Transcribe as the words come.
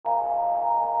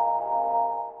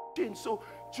change. So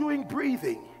during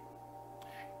breathing,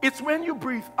 it's when you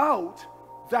breathe out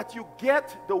that you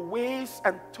get the waste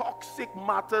and toxic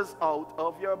matters out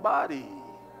of your body.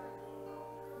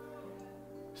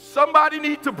 Somebody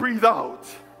need to breathe out.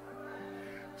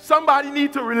 Somebody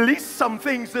need to release some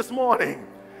things this morning.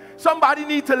 Somebody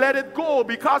need to let it go,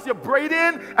 because you're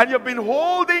breathing and you've been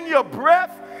holding your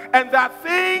breath, and that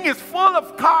thing is full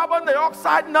of carbon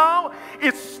dioxide now.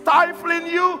 It's stifling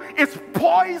you, it's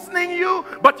poisoning you,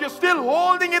 but you're still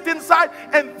holding it inside.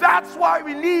 And that's why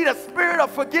we need a spirit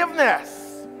of forgiveness.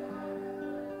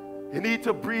 You need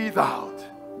to breathe out.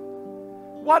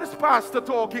 What is Pastor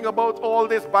talking about all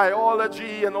this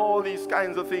biology and all these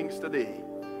kinds of things today?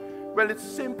 Well, it's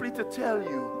simply to tell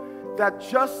you that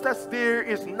just as there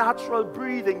is natural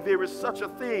breathing, there is such a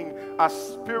thing as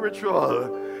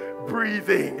spiritual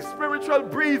breathing. Spiritual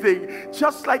breathing,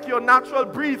 just like your natural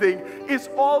breathing, is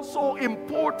also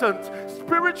important.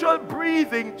 Spiritual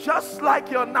breathing, just like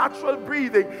your natural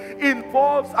breathing,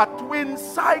 involves a twin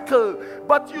cycle.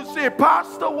 But you say,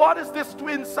 Pastor, what is this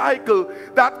twin cycle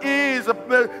that is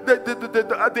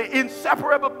the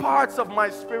inseparable parts of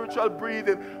my spiritual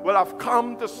breathing? Well, I've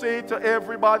come to say to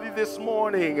everybody this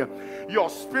morning, your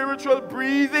spiritual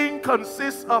breathing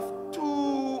consists of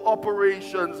two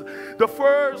operations. The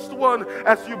first one,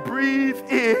 as you breathe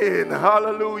in,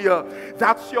 hallelujah,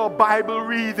 that's your Bible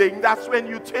reading. That's when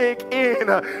you take in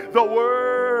the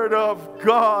Word of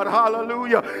God,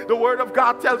 hallelujah. The Word of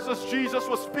God tells us Jesus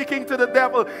was speaking to the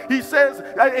devil. He says,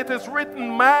 it is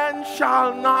written, man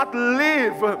shall not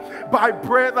live by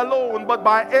bread alone, but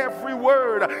by every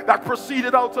word that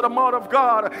proceeded out of the mouth of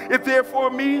God. It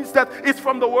therefore means that it's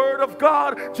from the Word of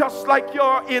God, just like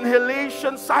your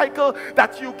inhalation cycle,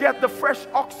 that you get the fresh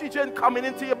oxygen coming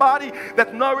into your body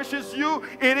that nourishes you.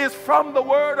 It is from the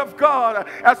Word of God.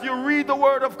 As you read the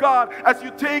Word of God, as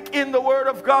you take in the Word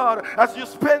of God, as you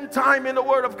spend time in the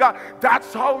Word of God,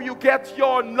 that's how you get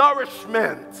your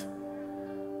nourishment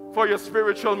for your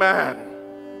spiritual man.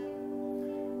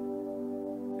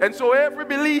 And so every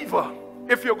believer,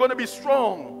 if you're going to be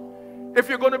strong, if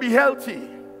you're going to be healthy,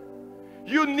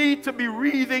 you need to be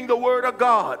reading the Word of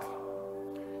God.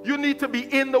 You need to be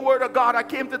in the Word of God. I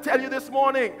came to tell you this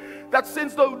morning that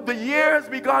since the year has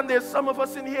begun, there's some of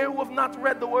us in here who have not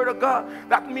read the Word of God.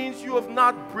 That means you have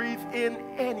not breathed in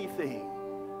anything.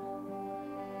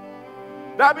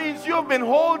 That means you've been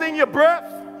holding your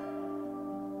breath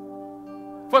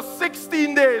for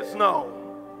 16 days now.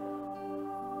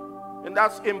 And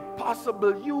that's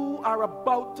impossible. You are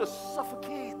about to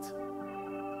suffocate.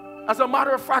 As a matter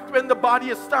of fact, when the body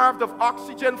is starved of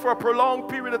oxygen for a prolonged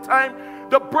period of time,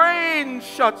 the brain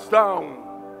shuts down.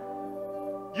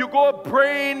 You go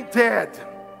brain dead.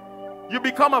 You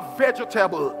become a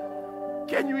vegetable.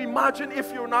 Can you imagine,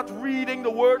 if you're not reading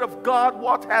the Word of God,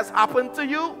 what has happened to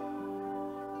you?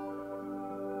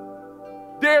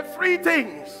 There are three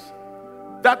things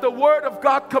that the Word of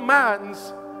God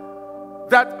commands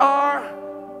that are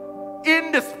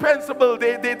indispensable.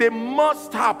 They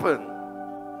must happen.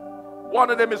 One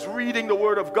of them is reading the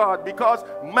Word of God, because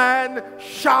man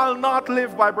shall not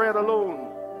live by bread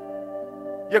alone.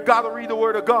 You got to read the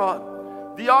Word of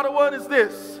God. The other one is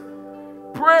this: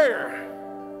 prayer.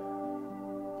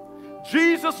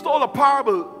 Jesus told a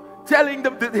parable telling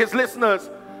his listeners,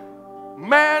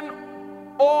 man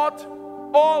ought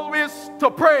always to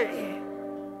pray.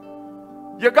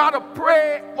 You got to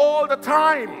pray all the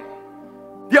time.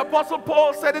 The Apostle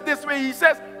Paul said it this way. He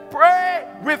says, pray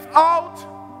without.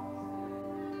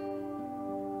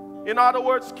 In other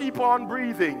words, keep on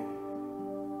breathing.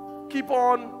 Keep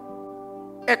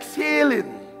on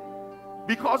exhaling,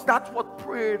 because that's what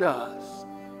prayer does.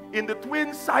 In the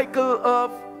twin cycle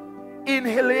of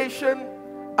inhalation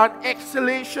and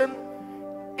exhalation,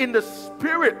 in the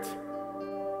spirit,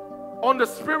 on the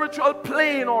spiritual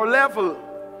plane or level,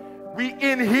 we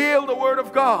inhale the Word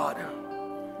of God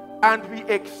and we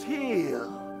exhale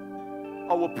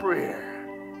our prayer.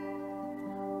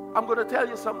 I'm going to tell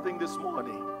you something this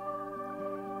morning.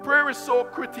 Prayer is so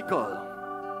critical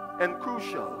and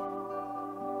crucial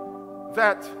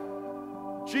that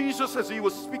Jesus, as he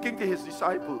was speaking to his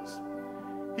disciples,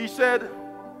 he said,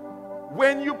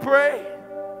 when you pray,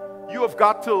 you have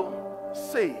got to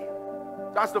say.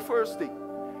 That's the first thing.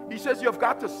 He says you have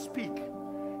got to speak.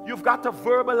 You've got to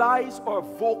verbalize or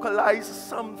vocalize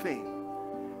something.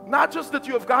 Not just that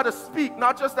you have got to speak,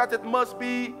 not just that it must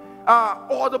be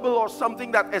audible or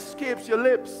something that escapes your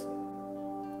lips.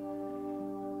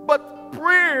 But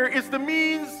prayer is the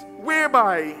means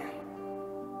whereby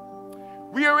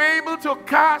we are able to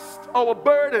cast our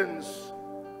burdens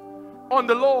on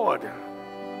the Lord.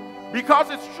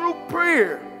 Because it's through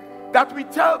prayer that we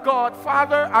tell God,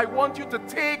 Father, I want you to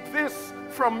take this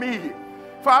from me.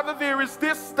 Father, there is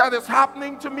this that is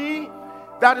happening to me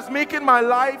that is making my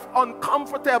life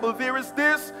uncomfortable. There is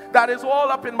this that is all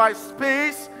up in my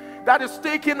space that is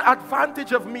taking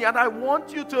advantage of me, and I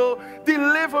want you to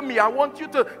deliver me. I want you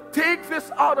to take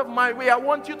this out of my way. I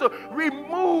want you to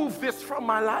remove this from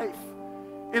my life.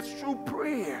 It's through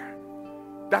prayer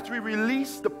that we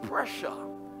release the pressure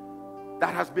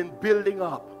that has been building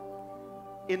up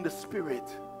in the spirit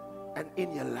and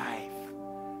in your life.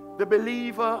 The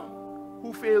believer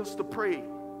who fails to pray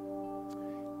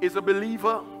is a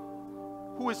believer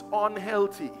who is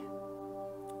unhealthy,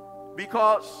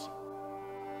 because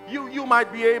you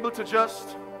might be able to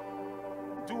just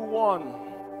do one,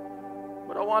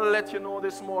 but I want to let you know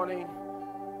this morning,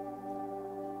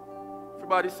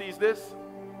 everybody sees this,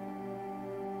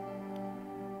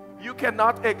 you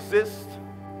cannot exist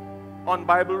on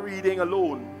Bible reading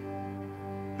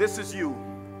alone. This is you.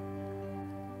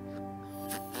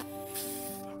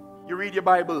 You read your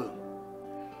Bible.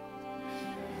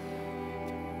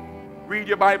 Read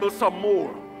your Bible some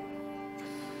more.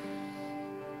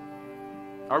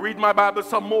 I read my Bible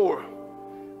some more.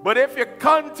 But if you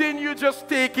continue just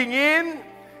taking in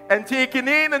and taking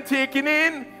in and taking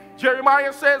in,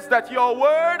 Jeremiah says that your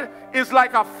word is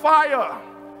like a fire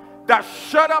that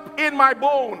shut up in my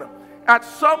bone. At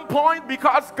some point,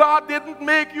 because God didn't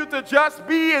make you to just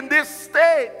be in this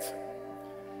state,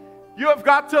 you have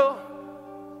got to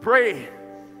pray.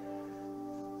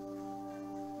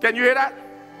 Can you hear that?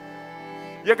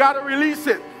 You got to release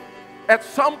it. At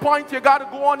some point, you got to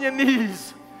go on your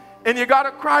knees and you got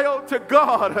to cry out to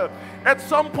God. At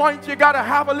some point, you got to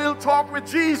have a little talk with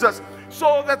Jesus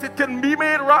so that it can be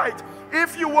made right.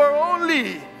 If you were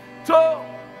only to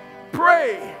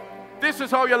pray, this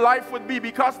is how your life would be,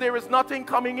 because there is nothing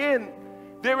coming in.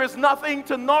 There is nothing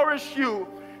to nourish you.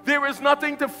 There is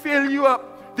nothing to fill you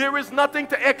up. There is nothing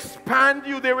to expand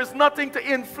you. There is nothing to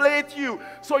inflate you.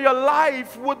 So your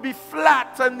life would be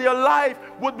flat and your life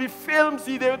would be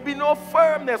flimsy. There would be no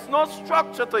firmness, no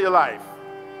structure to your life.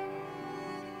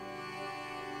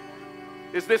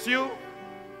 Is this you?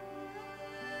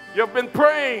 You've been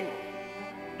praying.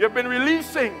 You've been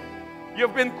releasing.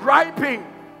 You've been griping.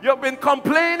 You've been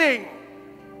complaining.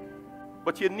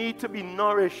 But you need to be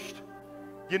nourished.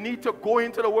 You need to go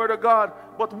into the Word of God.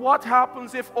 But what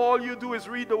happens if all you do is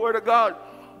read the Word of God?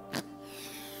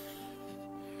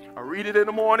 I read it in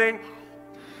the morning.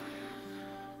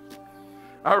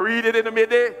 I read it in the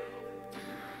midday.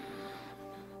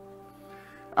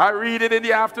 I read it in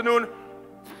the afternoon.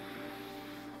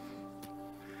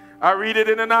 I read it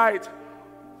in the night.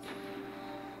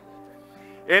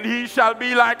 And he shall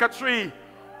be like a tree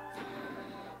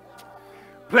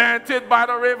planted by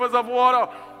the rivers of water,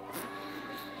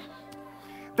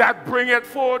 that bringeth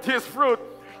forth his fruit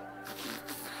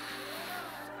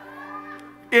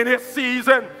in his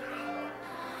season.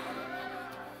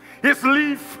 His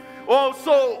leaf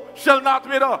also shall not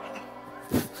wither,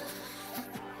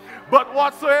 but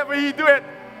whatsoever he doeth.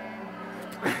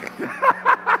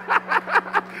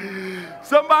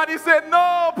 Somebody said,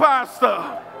 no,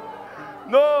 Pastor.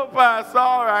 No, Pastor.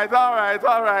 All right.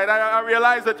 I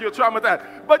realize that you're traumatized.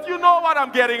 But you know what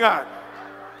I'm getting at.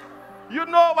 You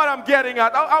know what I'm getting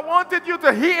at. I wanted you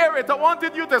to hear it. I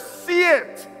wanted you to see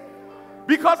it.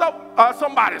 Because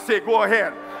somebody say, go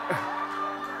ahead.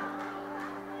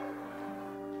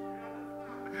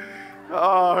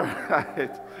 All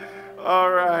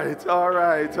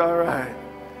right.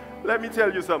 Let me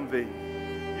tell you something.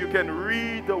 You can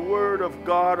read the Word of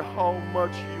God how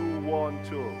much you want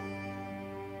to.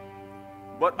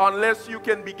 But unless you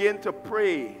can begin to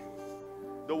pray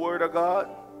the Word of God,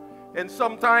 and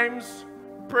sometimes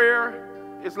prayer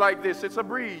is like this. It's a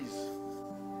breeze.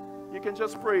 You can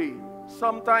just pray.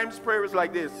 Sometimes prayer is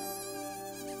like this.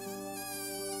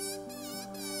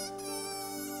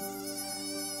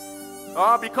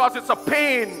 Because it's a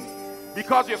pain,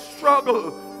 because you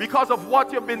struggle, because of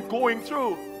what you've been going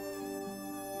through.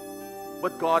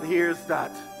 But God hears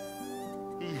that.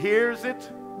 He hears it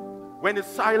when it's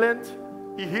silent.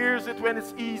 He hears it when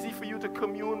it's easy for you to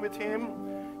commune with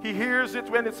Him. He hears it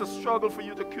when it's a struggle for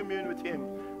you to commune with Him.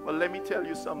 But let me tell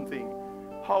you something.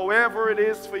 However it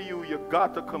is for you, you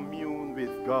got to commune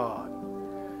with God.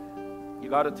 You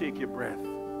got to take your breath.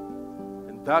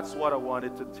 And that's what I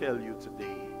wanted to tell you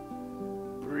today.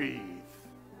 Breathe.